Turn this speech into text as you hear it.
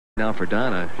Now for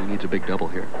Donna, she needs a big double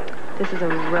here. This is a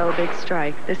real big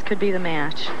strike. This could be the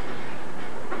match.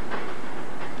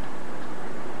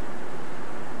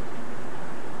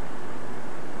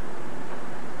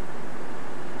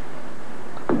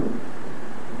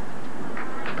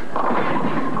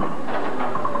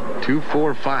 Two,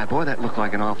 4, 5. Boy, that looked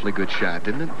like an awfully good shot,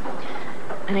 didn't it?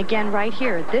 And again, right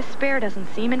here, this spare doesn't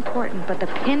seem important, but the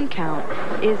pin count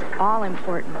is all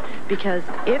important, because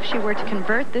if she were to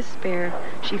convert this spare,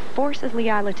 she forces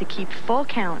Leila to keep full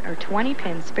count, or 20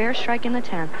 pins, spare strike in the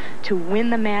 10th, to win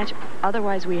the match.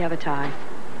 Otherwise, we have a tie.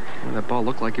 Well, that ball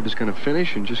looked like it was going to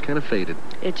finish and just kind of faded.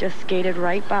 It just skated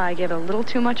right by, gave it a little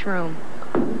too much room.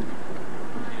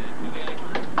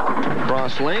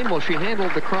 Cross lane. Well, she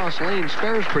handled the cross lane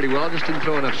spares pretty well, just didn't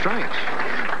throw enough strikes.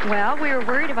 Well, we were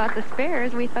worried about the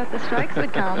spares. We thought the strikes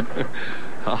would come.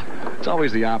 Oh, it's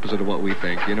always the opposite of what we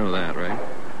think. You know that, right?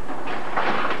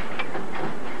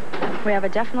 We have a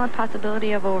definite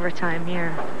possibility of overtime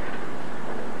here.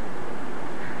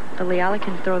 But Leila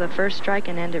can throw the first strike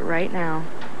and end it right now.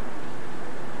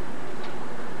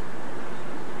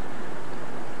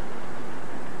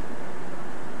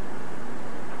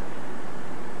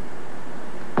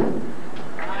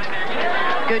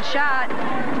 Good shot.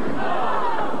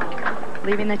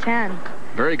 Leaving the 10.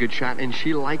 Very good shot, and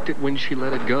she liked it when she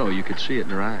let it go. You could see it in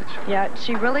her eyes. Yeah,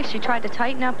 she tried to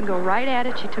tighten up and go right at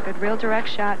it. She took a real direct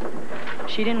shot.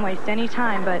 She didn't waste any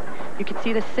time, but you could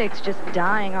see the 6 just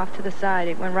dying off to the side.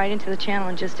 It went right into the channel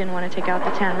and just didn't want to take out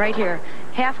the 10. Right here,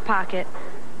 half pocket,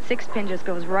 6 pin just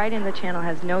goes right in the channel,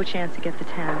 has no chance to get the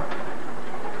 10.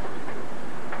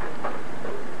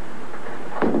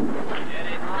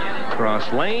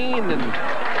 Cross lane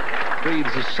and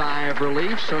breathes a sigh of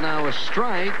relief. So now a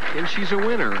strike, and she's a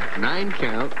winner. 9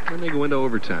 count, and they go into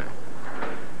overtime.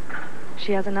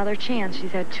 She has another chance.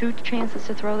 She's had 2 chances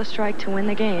to throw the strike to win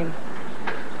the game.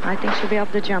 I think she'll be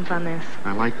able to jump on this.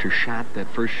 I liked her shot, that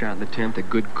first shot in the 10th, a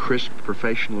good, crisp,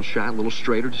 professional shot, a little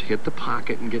straighter, just hit the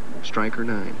pocket and get striker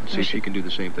 9. See if she can do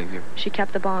the same thing here. She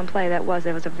kept the ball in play. That was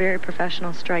a very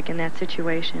professional strike in that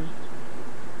situation.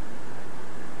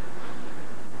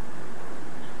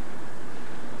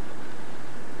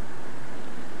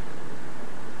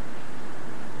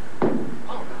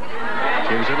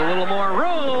 Gives it a little more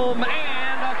room,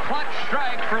 and a clutch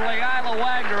strike for Leila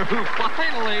Wagner, who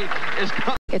finally is...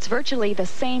 It's virtually the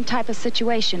same type of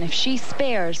situation. If she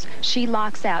spares, she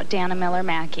locks out Donna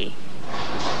Miller-Mackey.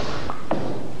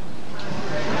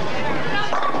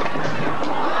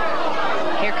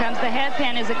 Here comes the head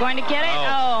pin. Is it going to get it?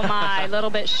 Oh my, a little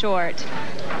bit short.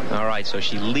 All right, so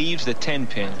she leaves the 10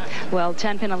 pin. Well,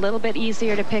 10 pin a little bit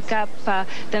easier to pick up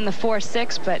than the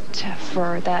 4-6, but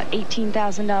for that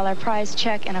 $18,000 prize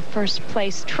check and a first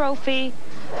place trophy,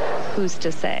 who's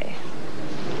to say?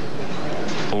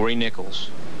 Lorrie Nichols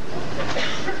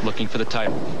looking for the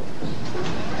title.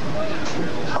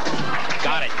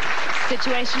 Got it.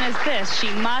 Situation is this: she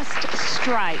must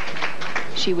strike.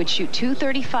 She would shoot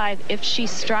 .235 if she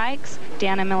strikes.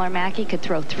 Donna Miller-Mackey could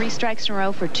throw 3 strikes in a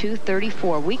row for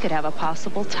 .234. We could have a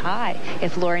possible tie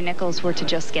if Lorrie Nichols were to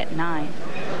just get 9.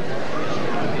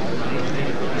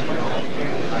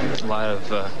 A lot of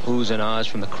oohs and ahs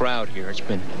from the crowd here. It's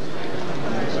been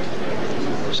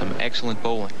some excellent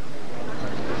bowling.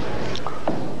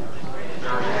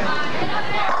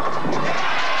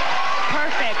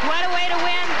 Perfect. What a way to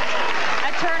win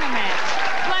a tournament.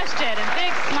 Flushed it, and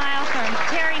big smile from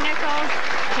Terry Nichols.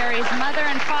 Terry's mother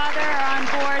and father are on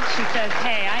board. She says,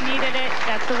 hey, I needed it.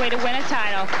 That's the way to win a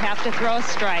title. Have to throw a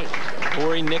strike.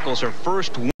 Lorrie Nichols, her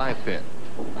first 5 pin.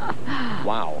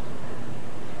 Wow.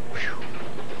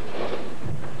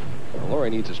 Well, Lorrie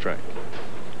needs a strike.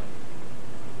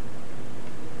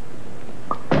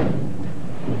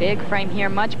 Big frame here,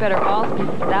 much better ball speed.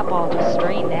 That ball just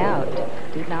straightened out.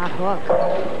 Did not hook.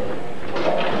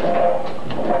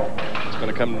 It's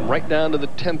going to come right down to the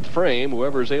 10th frame.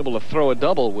 Whoever is able to throw a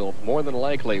double will more than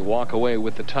likely walk away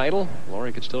with the title.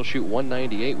 Lorrie could still shoot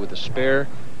 198 with a spare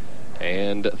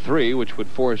and 3, which would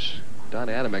force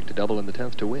Donna Adamek to double in the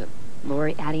 10th to win.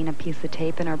 Lorrie adding a piece of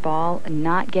tape in her ball and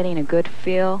not getting a good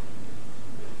feel.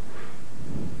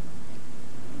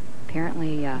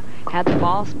 Apparently had the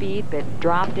ball speed, but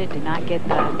dropped it, did not get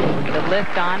the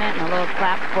lift on it, and a little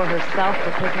clap for herself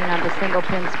for picking on the single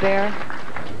pin spare.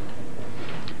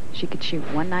 She could shoot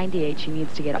 198. She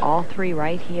needs to get all 3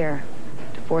 right here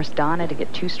to force Donna to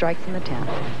get 2 strikes in the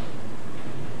 10th.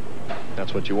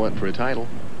 That's what you want for a title.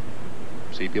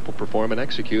 See people perform and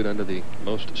execute under the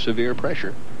most severe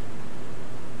pressure.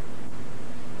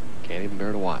 Can't even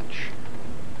bear to watch.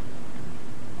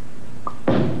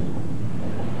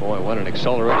 Boy, Boy, what an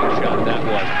accelerating shot that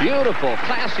was. Beautiful,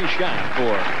 classy shot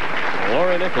for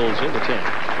Lorrie Nichols in the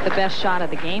 10. The best shot of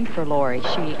the game for Lorrie.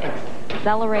 She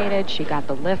accelerated. She got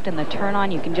the lift and the turn on.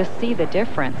 You can just see the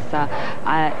difference.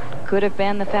 Could have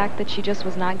been the fact that she just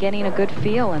was not getting a good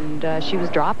feel, and she was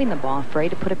dropping the ball, afraid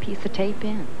to put a piece of tape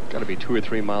in. Got to be 2 or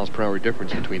 3 miles per hour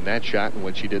difference between that shot and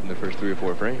what she did in the first 3 or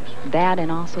 4 frames. That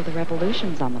and also the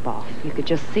revolutions on the ball. You could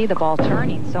just see the ball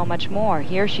turning so much more.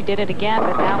 Here she did it again,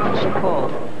 but that one she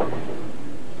pulled.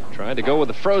 Tried to go with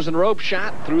a frozen rope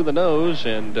shot through the nose,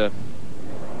 and the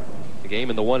game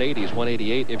in the 180s,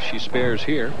 188 if she spares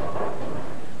here.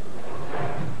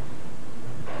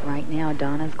 Right now,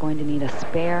 Donna's going to need a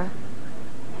spare.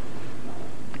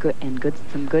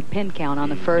 Some good pin count on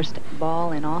the first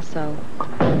ball and also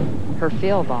her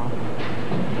field ball.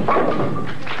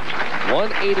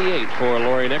 188 for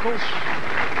Lorrie Nichols,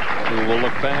 who will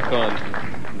look back on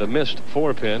the missed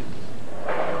 4-pin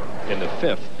in the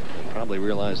 5th and probably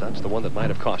realize that's the one that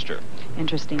might have cost her.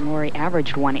 Interesting, Lorrie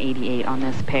averaged 188 on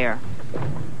this pair,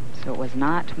 so it was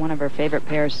not one of her favorite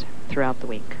pairs throughout the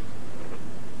week.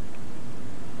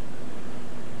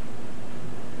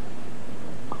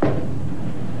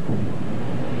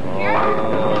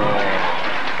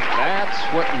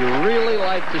 What you really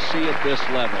like to see at this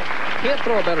level. Can't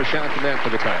throw a better shot than that for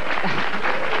the title.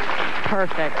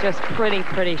 Perfect. Just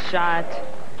pretty shot.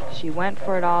 She went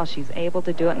for it all. She's able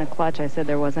to do it in the clutch. I said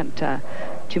there wasn't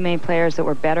too many players that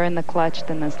were better in the clutch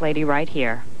than this lady right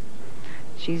here.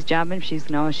 She's jumping.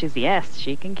 Yes,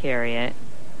 she can carry it.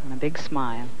 And a big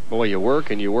smile. Boy, you work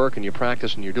and you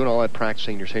practice, and you're doing all that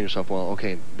practicing. You're saying to yourself, well,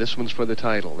 okay, this one's for the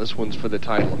title. This one's for the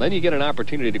title. And then you get an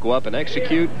opportunity to go up and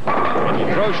execute, and you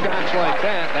throw shots like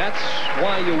that. That's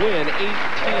why you win 18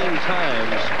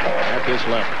 times at this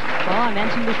level. Well, I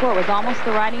mentioned before, it was almost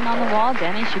the writing on the wall,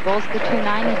 Denny. She bowls the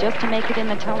 290 just to make it in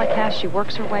the telecast. She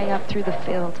works her way up through the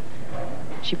field.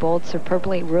 She bowled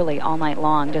superbly, really, all night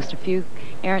long. Just a few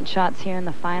errant shots here in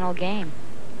the final game.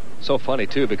 So funny,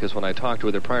 too, because when I talked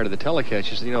with her prior to the telecast,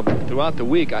 she said, you know, throughout the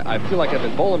week, I feel like I've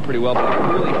been bowling pretty well, but I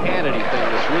haven't really had anything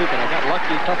this week, and I got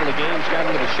lucky a couple of games, got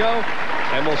into the show,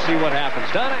 and we'll see what happens.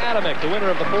 Donna Adamek, the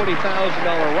winner of the $40,000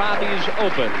 Robbie's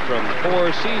Open from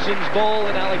Four Seasons Bowl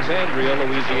in Alexandria,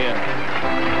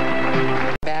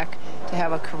 Louisiana. Back to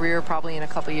have a career probably in a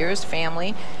couple years,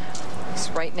 family.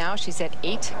 So right now, she's at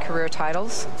 8 career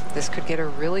titles. This could get her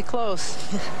really close.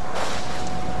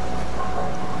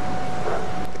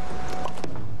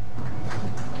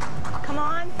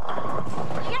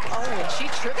 She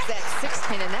trips that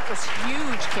 6-pin, and that was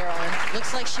huge, Carolyn.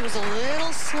 Looks like she was a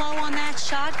little slow on that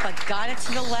shot, but got it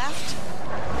to the left.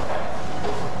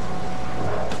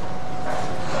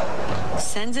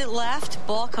 Sends it left.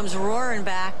 Ball comes roaring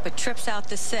back, but trips out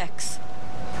the 6.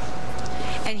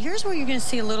 And here's where you're going to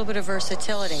see a little bit of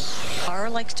versatility. Cara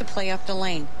likes to play up the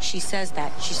lane. She says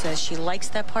that. She says she likes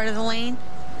that part of the lane.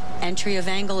 Entry of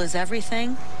angle is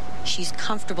everything. She's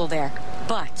comfortable there.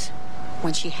 But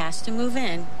when she has to move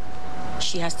in,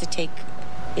 she has to take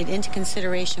it into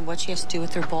consideration what she has to do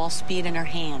with her ball speed in her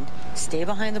hand. Stay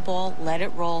behind the ball, let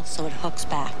it roll so it hooks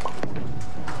back.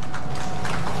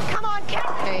 Come on,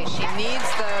 Carol. Okay, she needs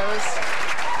those.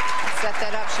 Set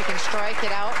that up. She can strike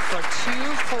it out for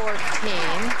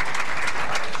 214.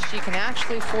 She can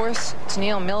actually force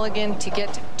Tennelle Milligan to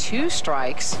get 2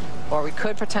 strikes, or we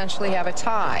could potentially have a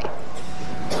tie.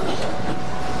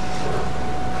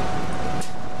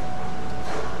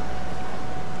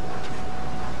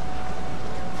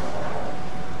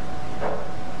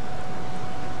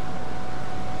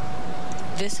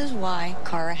 This is why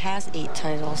Cara has 8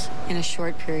 titles in a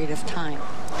short period of time.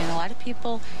 And a lot of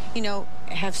people, you know,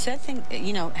 have said things,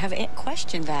 you know, have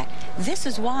questioned that. This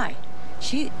is why.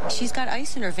 She's got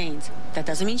ice in her veins. That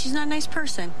doesn't mean she's not a nice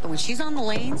person, but when she's on the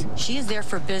lanes, she is there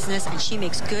for business, and she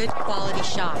makes good quality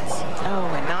shots.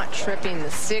 Oh, and not tripping the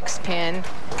 6-pin.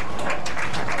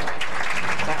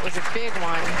 That was a big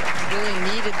one. Really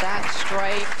needed that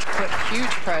strike. Put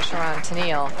huge pressure on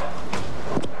Tennelle.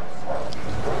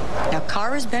 Now,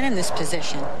 Cara's been in this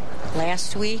position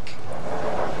last week,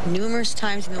 numerous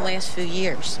times in the last few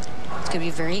years. It's going to be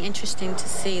very interesting to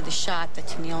see the shot that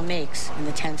Tennelle makes in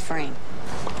the 10th frame.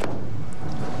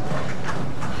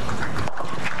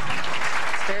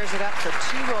 Spares it up for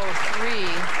 203.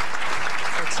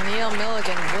 So Tennelle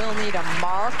Milligan will need a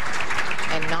mark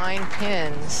and 9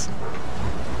 pins.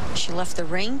 She left the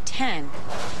ring 10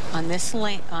 on this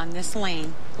lane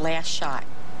last shot.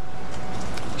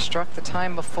 Struck the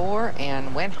time before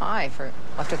and went high for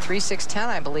up to 3-6-10,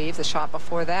 I believe, the shot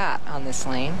before that on this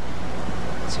lane.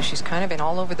 So she's kind of been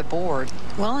all over the board.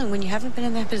 Well, and when you haven't been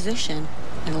in that position,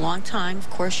 in a long time. Of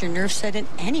course, your nerves set in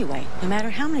anyway, no matter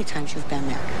how many times you've been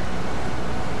there.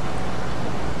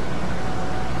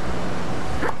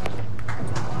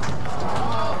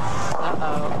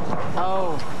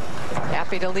 Oh,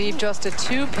 happy to leave just a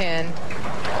 2-pin.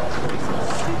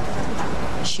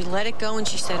 She let it go and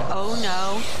she said, oh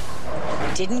no.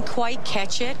 Didn't quite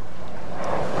catch it.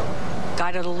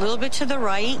 Got it a little bit to the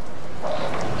right.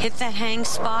 Hit that hang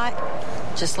spot.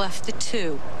 Just left the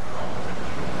 2.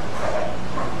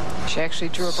 She actually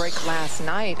drew a break last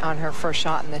night on her first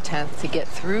shot in the 10th to get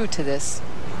through to the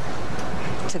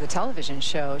television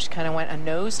show. She kind of went a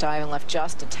nosedive and left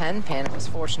just a 10-pin. Was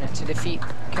fortunate to defeat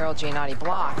Carol Giannotti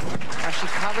block. Now she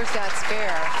covers that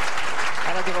spare.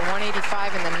 That'll give her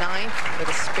 185 in the 9th. With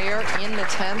a spare in the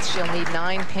 10th, she'll need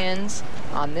 9 pins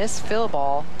on this fill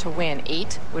ball to win.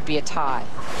 8 would be a tie.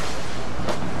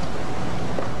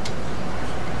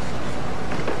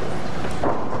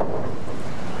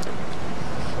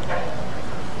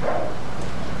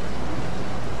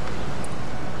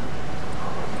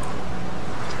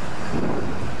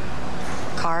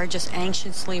 Cara just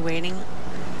anxiously waiting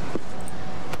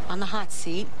on the hot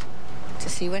seat to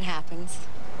see what happens.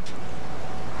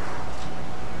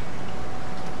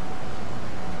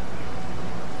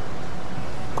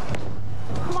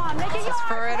 Come on, make it yours. This is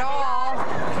for it all.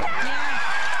 Yeah.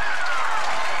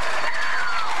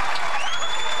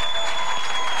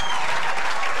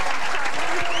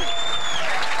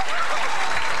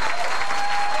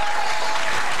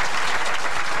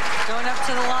 Going up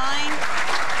to the line.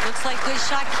 Looks like good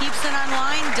shot, keeps it on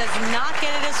line, does not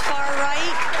get it as far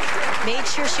right. Made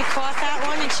sure she caught that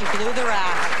one, and she blew the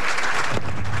rack.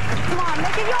 Come on,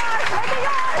 make it yours, make it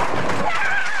yours.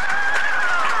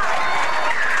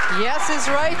 Yes is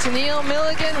right. Tennelle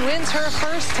Milligan wins her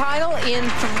first title in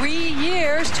 3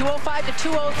 years, 205 to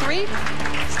 203.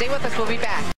 Stay with us, we'll be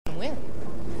back. Win.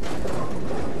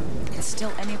 It's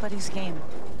still anybody's game.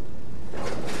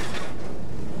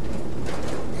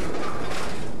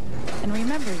 And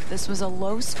remember, this was a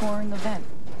low-scoring event,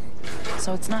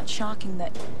 so it's not shocking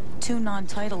that 2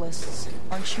 non-titleists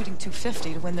aren't shooting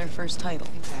 250 to win their first title.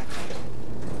 Exactly.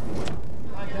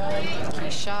 Key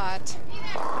shot.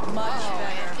 Much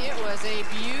better. It was a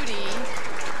beauty.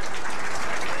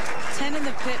 10 in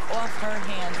the pit off her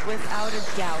hand, without a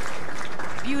doubt.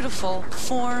 Beautiful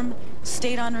form,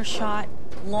 stayed on her shot,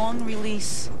 long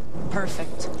release,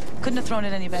 perfect. Couldn't have thrown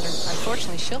it any better.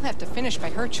 Unfortunately, she'll have to finish by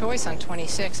her choice on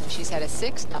 26, and she's had a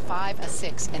 6, a 5, a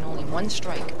 6, and only 1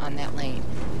 strike on that lane.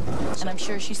 And I'm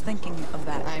sure she's thinking of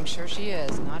that. I'm sure she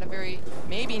is. Not a very,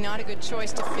 maybe not a good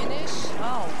choice to finish.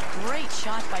 Oh, great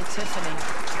shot by Tiffany.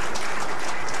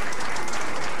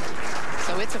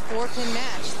 So it's a 4-pin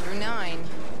match through 9.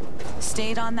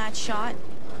 Stayed on that shot,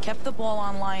 kept the ball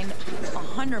on line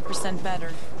 100%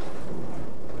 better.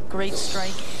 Great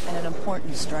strike and an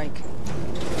important strike.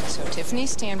 So Tiffany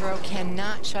Stabrough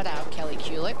cannot shut out Kelly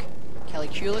Kulick. Kelly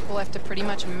Kulick will have to pretty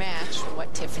much match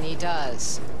what Tiffany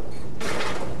does.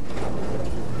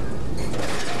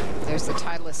 There's the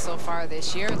titleist so far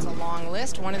this year. It's a long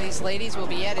list. One of these ladies will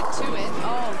be added to it.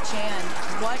 Oh, Jan,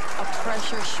 what a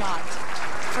pressure shot.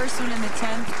 First one in the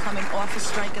 10th, coming off a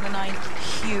strike in the 9th,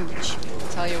 huge.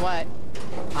 Tell you what,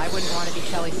 I wouldn't want to be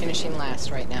Kelly finishing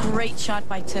last right now. Great shot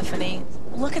by Tiffany.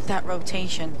 Look at that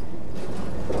rotation.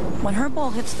 When her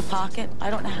ball hits the pocket, I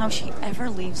don't know how she ever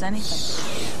leaves anything.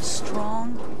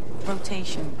 Strong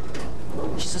rotation.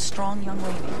 She's a strong young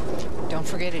lady. Don't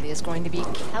forget, it is going to be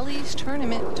Kelly's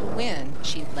tournament to win.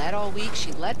 She led all week.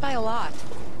 She led by a lot.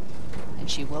 And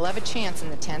she will have a chance in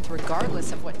the 10th,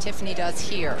 regardless of what Tiffany does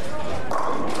here.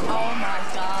 Oh, my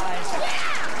gosh.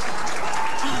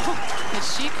 Did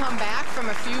she come back from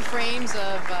a few frames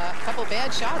of a couple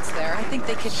bad shots there? I think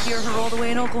they could hear her all the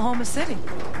way in Oklahoma City.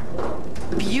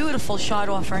 Beautiful shot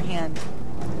off her hand.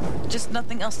 Just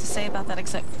nothing else to say about that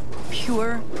except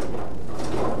pure.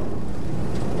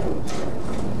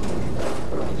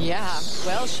 Yeah,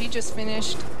 well, she just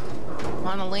finished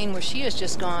on a lane where she has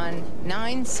just gone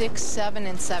 9, 6, 7,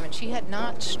 and 7. She had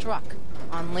not struck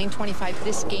on lane 25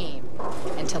 this game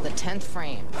until the 10th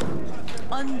frame.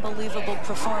 Unbelievable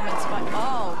performance by,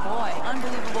 oh boy,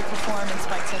 unbelievable performance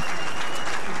by Tiffany.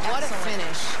 What Excellent. a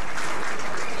finish.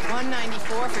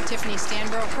 194 for Tiffany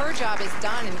Stabrough. Her job is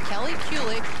done, and Kelly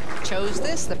Kulick chose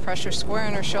this, the pressure square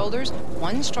on her shoulders.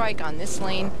 1 strike on this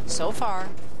lane so far.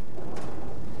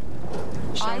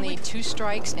 She'll need 2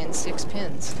 strikes and 6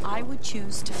 pins. I would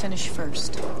choose to finish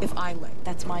first if I led.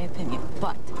 That's my opinion.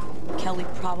 But Kelly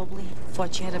probably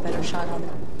thought she had a better shot on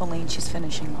the lane she's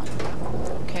finishing on.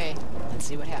 Okay, let's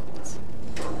see what happens.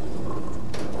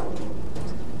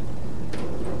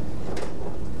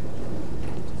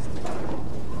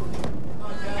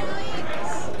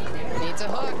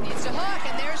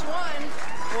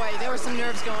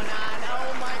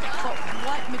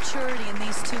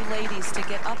 ladies to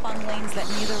get up on lanes that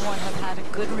neither one have had a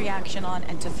good reaction on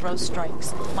and to throw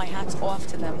strikes. My hat's off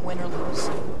to them, win or lose.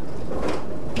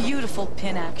 Beautiful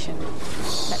pin action.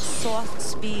 That soft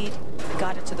speed,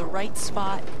 got it to the right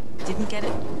spot, didn't get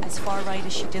it as far right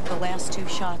as she did the last 2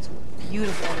 shots.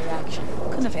 Beautiful reaction.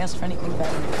 Couldn't have asked for anything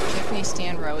better. Tiffany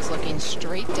Stabrough is looking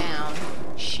straight down.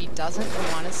 She doesn't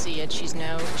want to see it. She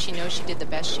knows she did the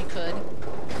best she could.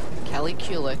 Kelly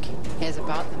Kulick has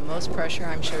about the most pressure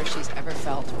I'm sure she's ever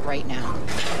felt right now.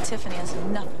 Tiffany has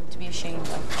nothing to be ashamed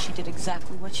of. She did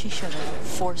exactly what she should have,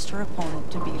 forced her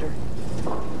opponent to beat her.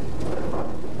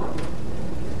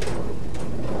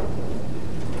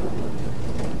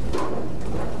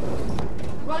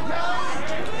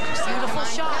 Beautiful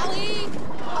shot. Kelly.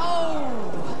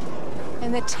 Oh!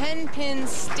 And the 10-pin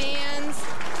stands.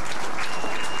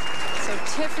 So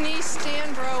Tiffany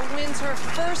Stabrough wins her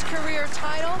first career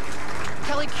title.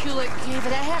 Kelly Kulick gave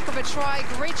it a heck of a try.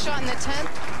 Great shot in the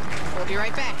 10th. We'll be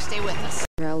right back. Stay with us.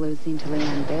 Terrell losing to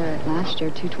Leanne Barrett last year,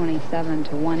 227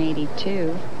 to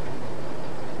 182.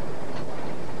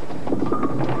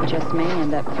 Just may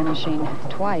end up finishing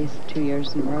twice 2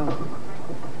 years in a row.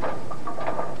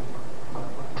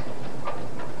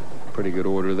 Pretty good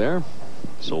order there.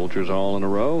 Soldiers all in a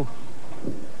row.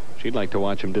 She'd like to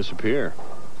watch him disappear.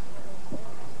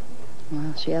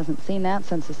 Well, she hasn't seen that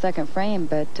since the second frame,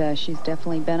 but she's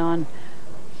definitely been on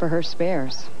for her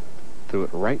spares. Threw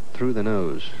it right through the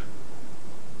nose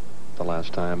the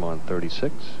last time on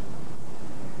 36.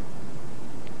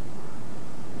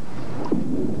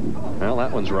 Well,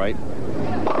 that one's right.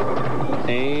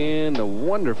 And a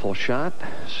wonderful shot.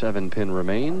 7-pin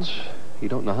remains. You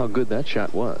don't know how good that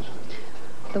shot was.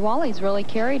 The Wallies really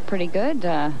carried pretty good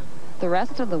the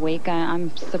rest of the week.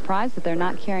 I'm surprised that they're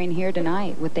not carrying here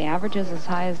tonight with the averages as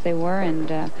high as they were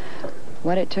and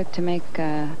what it took to make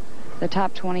the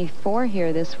top 24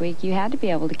 here this week. You had to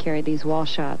be able to carry these wall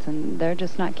shots, and they're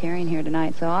just not carrying here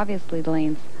tonight. So obviously the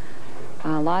lane's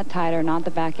a lot tighter, not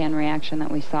the back-end reaction that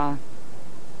we saw.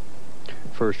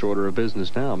 First order of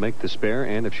business now, make the spare,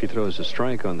 and if she throws a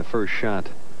strike on the first shot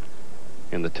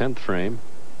in the 10th frame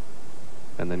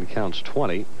and then counts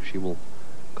 20, she will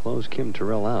close Kim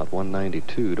Terrell out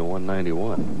 192 to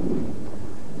 191.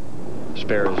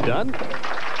 Spare is done,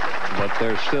 but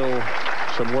there's still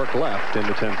some work left in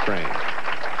the 10th frame.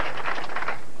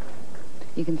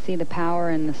 You can see the power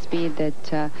and the speed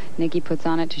that Nikki puts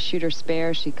on it to shoot her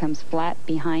spare. She comes flat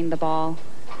behind the ball.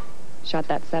 Shot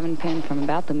that 7-pin from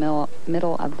about the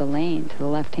middle of the lane to the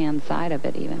left-hand side of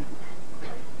it even.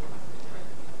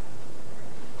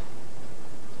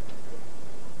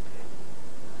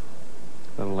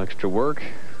 A little extra work.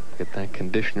 Get that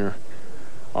conditioner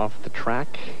off the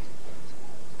track.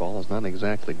 Ball is not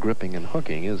exactly gripping and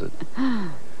hooking, is it?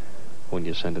 When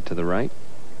you send it to the right.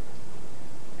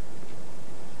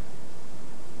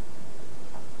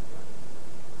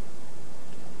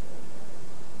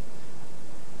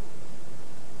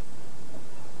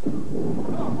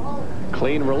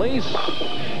 Clean release.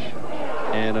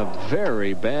 And a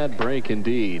very bad break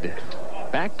indeed.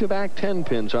 Back-to-back 10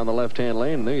 pins on the left-hand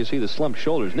lane. And there you see the slumped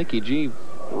shoulders. Nikki G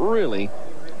really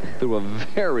threw a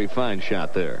very fine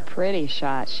shot there. Pretty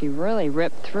shot. She really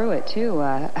ripped through it, too.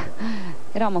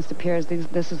 It almost appears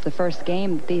this is the first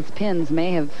game that these pins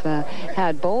may have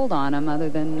had bold on them, other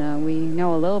than we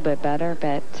know a little bit better.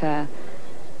 But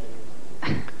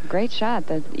great shot.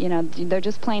 That, you know, they're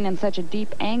just playing in such a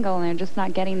deep angle, and they're just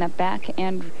not getting that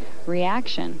back-end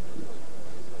reaction.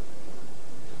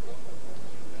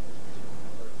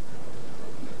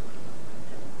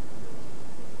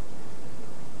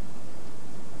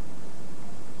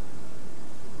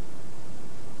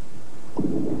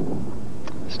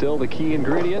 Still the key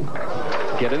ingredient.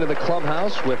 Get into the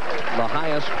clubhouse with the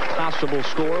highest possible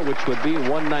score, which would be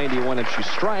 191 if she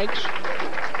strikes.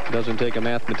 Doesn't take a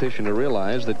mathematician to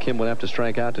realize that Kim would have to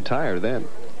strike out to tie her then.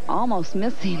 Almost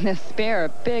missing the spare. A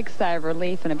big sigh of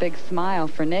relief and a big smile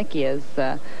for Nikki as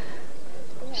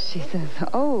she says,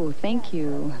 "Oh, thank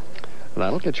you."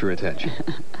 That'll get your attention.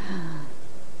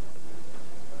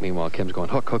 Meanwhile, Kim's going,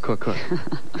 hook, hook, hook,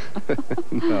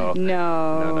 hook.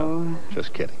 No.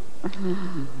 Just kidding.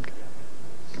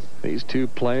 These two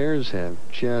players have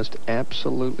just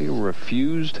absolutely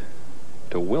refused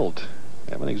to wilt.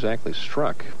 Haven't exactly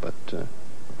struck, but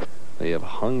they have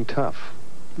hung tough.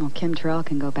 Well, Kim Terrell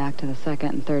can go back to the second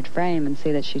and third frame and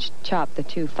see that she's chopped the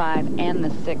 2-5 and the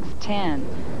 6-10.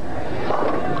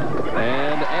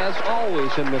 And as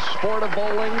always in the sport of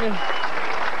bowling,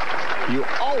 you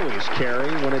always carry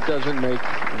when it doesn't make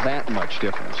that much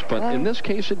difference. But in this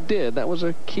case, it did. That was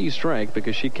a key strike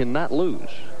because she cannot lose.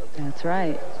 That's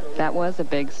right. That was a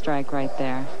big strike right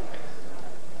there.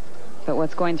 But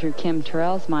what's going through Kim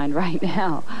Terrell's mind right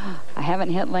now? I haven't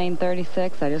hit lane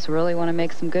 36. I just really want to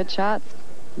make some good shots.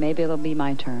 Maybe it'll be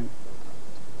my turn.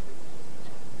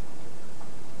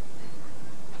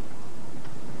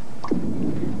 It's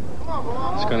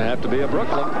going to have to be a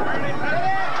Brooklyn.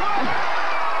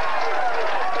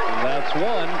 That's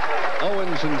one.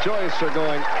 Owens and Joyce are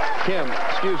going, Kim,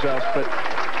 excuse us, but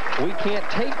we can't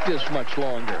take this much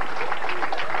longer.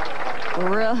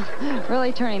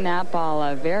 Really turning that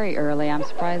ball very early. I'm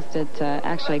surprised it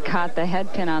actually caught the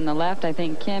head pin on the left. I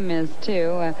think Kim is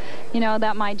too. You know,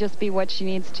 that might just be what she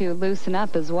needs to loosen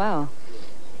up as well.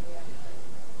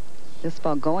 This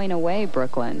ball going away,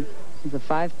 Brooklyn. The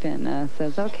 5-pin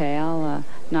says, okay, I'll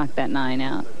knock that 9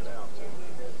 out.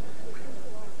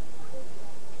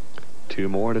 2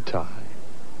 more to tie.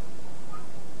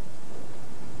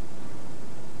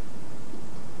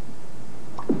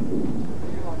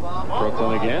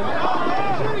 Brooklyn again.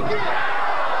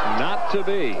 Not to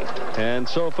be. And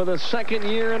so for the second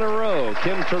year in a row,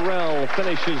 Kim Terrell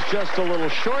finishes just a little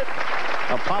short.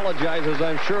 Apologizes,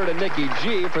 I'm sure, to Nikki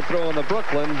G for throwing the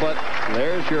Brooklyn, but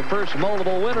there's your first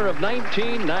multiple winner of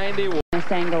 1991.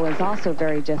 This angle is also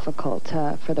very difficult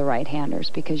for the right-handers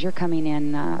because you're coming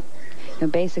in you know,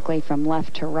 basically from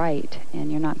left to right, and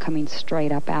you're not coming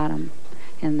straight up at them.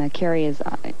 And the carry is,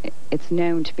 it's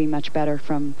known to be much better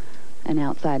from an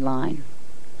outside line.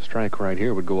 Strike right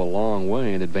here would go a long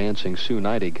way in advancing Sue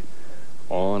Neidig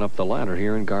on up the ladder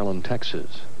here in Garland,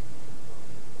 Texas.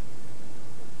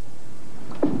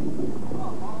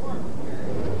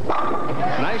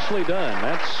 Nicely done.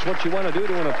 That's what you want to do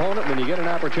to an opponent when you get an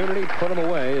opportunity. Put them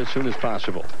away as soon as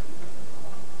possible.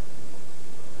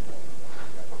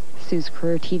 Sue's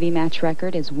career TV match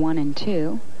record is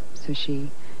 1-2, so she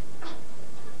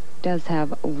does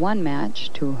have 1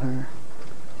 match to her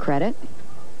credit,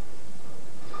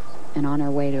 and on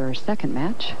her way to her second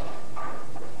match.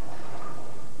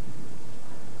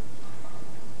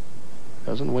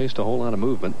 Doesn't waste a whole lot of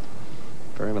movement.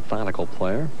 Very methodical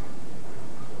player.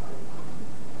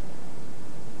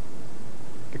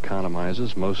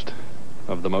 Economizes most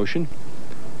of the motion.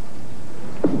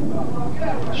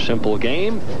 Simple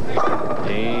game.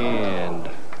 And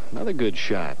another good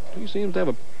shot. He seems to have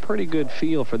a pretty good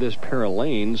feel for this pair of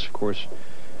lanes. Of course,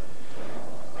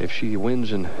 if she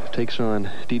wins and takes on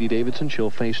Dee Davidson,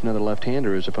 she'll face another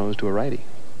left-hander as opposed to a righty.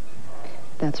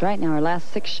 That's right. Now, her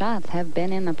last 6 shots have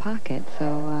been in the pocket,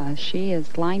 so she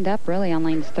is lined up really on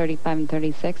lanes 35 and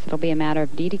 36. It'll be a matter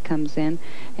of Dee comes in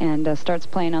and starts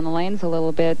playing on the lanes a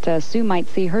little bit. Sue might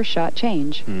see her shot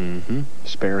change. Mm-hmm.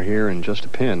 Spare here and just a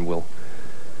pin will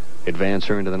advance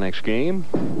her into the next game.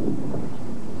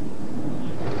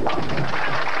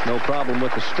 No problem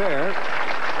with the spare.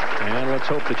 And let's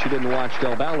hope that she didn't watch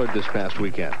Del Ballard this past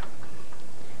weekend.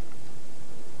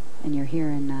 And you're here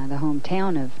in the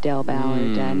hometown of Del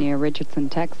Ballard, near Richardson,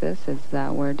 Texas, is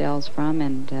where Del's from,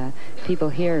 and people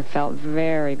here felt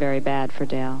very, very bad for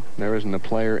Del. There isn't a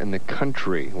player in the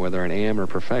country, whether an AM or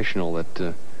professional,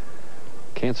 that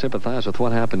can't sympathize with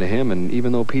what happened to him. And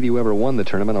even though Petey Weber won the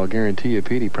tournament, I'll guarantee you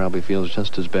Petey probably feels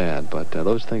just as bad. But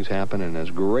those things happen, and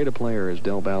as great a player as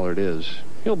Del Ballard is,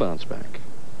 he'll bounce back.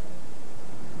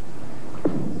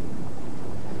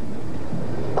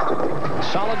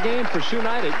 Solid game for Sue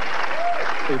Neidig,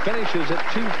 who finishes at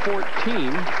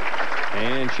 214,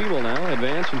 and she will now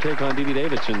advance and take on Dee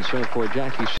Davidson. So for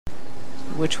Jackie,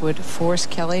 which would force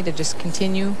Kelly to just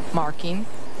continue marking.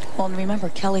 Well, and remember,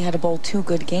 Kelly had to bowl 2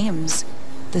 good games,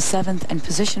 the 7th and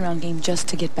position round game, just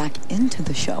to get back into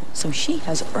the show. So she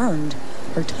has earned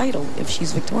her title if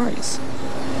she's victorious.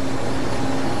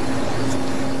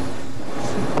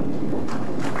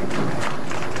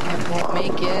 That won't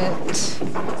make it.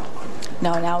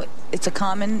 Now it's a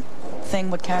common thing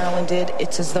what Carolyn did.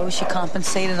 It's as though she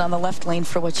compensated on the left lane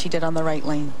for what she did on the right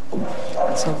lane.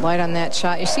 So light on that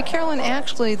shot. You see, Carolyn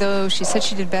actually, though she said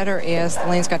she did better as the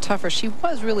lanes got tougher, she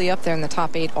was really up there in the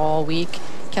top 8 all week.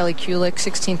 Kelly Kulick,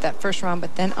 16th that first round,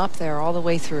 but then up there all the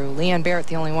way through. Leanne Barrett,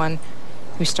 the only one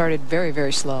who started very,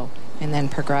 very slow and then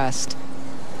progressed.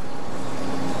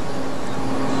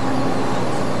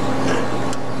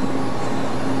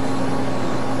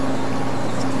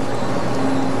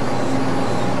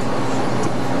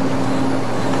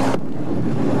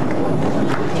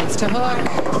 To hook.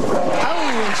 Oh,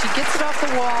 and she gets it off the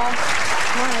wall.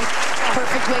 Right.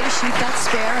 Perfect way to shoot that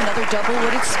spare. Another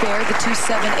double-wooded spare, the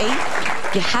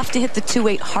 2-7-8. You have to hit the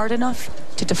 2-8 hard enough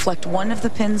to deflect one of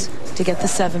the pins to get the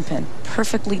 7-pin.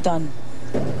 Perfectly done.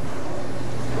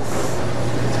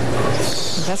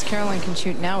 The best Carolyn can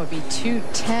shoot now would be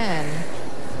 210.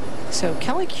 So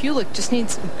Kelly Kulick just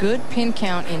needs good pin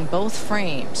count in both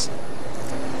frames.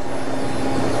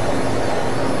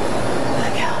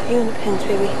 You and the pins,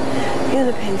 baby. You and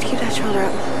the pins. Keep that shoulder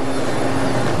up.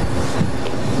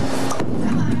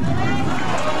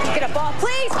 Get a ball,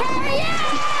 please, Carrie! Yeah!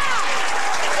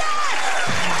 Yes!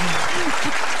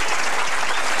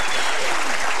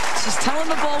 She's telling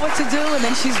the ball what to do, and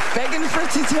then she's begging for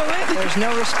it to do it. There's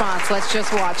no response. Let's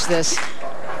just watch this.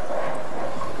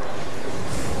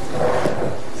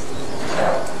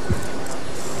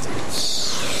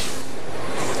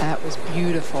 That was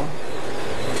beautiful.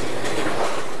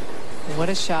 What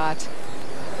a shot.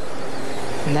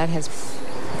 And that has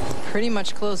pretty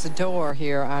much closed the door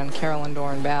here on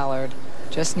Carolyn-Dorin-Ballard.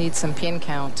 Just needs some pin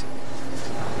count.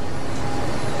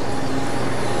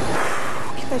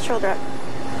 Keep that shoulder up.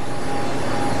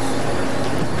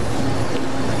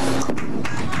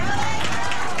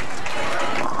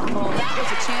 Well, that was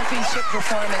a championship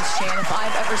performance, Shan, if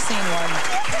I've ever seen one.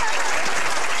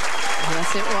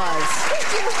 Yes, it was.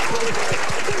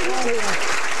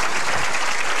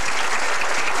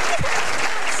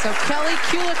 So Kelly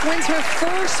Kulick wins her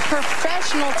first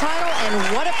professional title,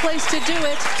 and what a place to do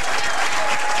it.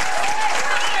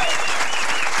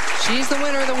 She's the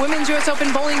winner of the Women's U.S.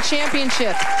 Open Bowling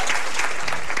Championship.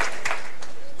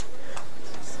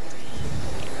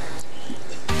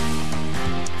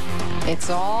 It's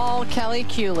all Kelly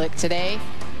Kulick today.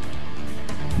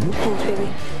 Pins, baby.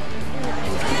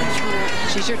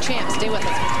 She's your champ. Stay with us.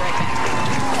 We'll be right back.